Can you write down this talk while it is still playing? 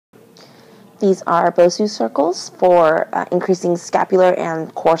These are BOSU circles for increasing scapular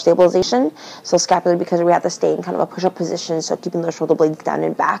and core stabilization. So scapular because we have to stay in kind of a push-up position, so keeping those shoulder blades down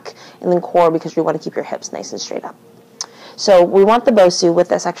and back. And then core because we want to keep your hips nice and straight up. So we want the BOSU with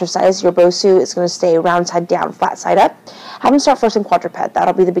this exercise. Your BOSU is going to stay round side down, flat side up. Have them start first in quadruped.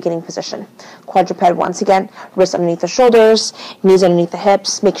 That'll be the beginning position. Quadruped, once again, wrists underneath the shoulders, knees underneath the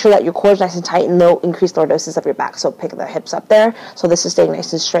hips. Make sure that your core is nice and tight and no increased lordosis of your back. So pick the hips up there. So this is staying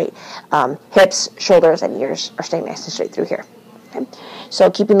nice and straight. Hips, shoulders, and ears are staying nice and straight through here. Okay.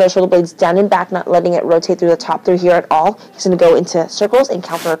 So keeping those shoulder blades down and back, not letting it rotate through the top through here at all. He's going to go into circles and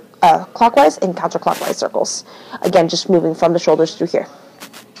clockwise and counterclockwise circles. Again, just moving from the shoulders through here.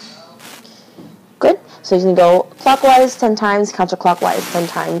 Good. So he's going to go clockwise 10 times, counterclockwise 10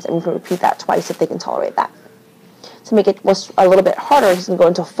 times, and we can repeat that twice if they can tolerate that. To make it a little bit harder, he's going to go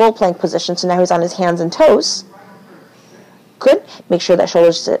into a full plank position. So now he's on his hands and toes. Good. Make sure that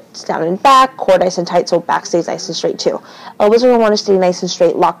shoulders sit down and back, core nice and tight, so back stays nice and straight too. Elbows are going to want to stay nice and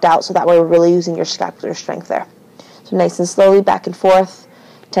straight, locked out, so that way we're really using your scapular strength there. So nice and slowly back and forth,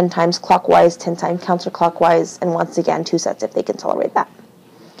 10 times clockwise, 10 times counterclockwise, and once again 2 sets if they can tolerate that.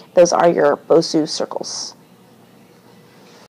 Those are your BOSU circles.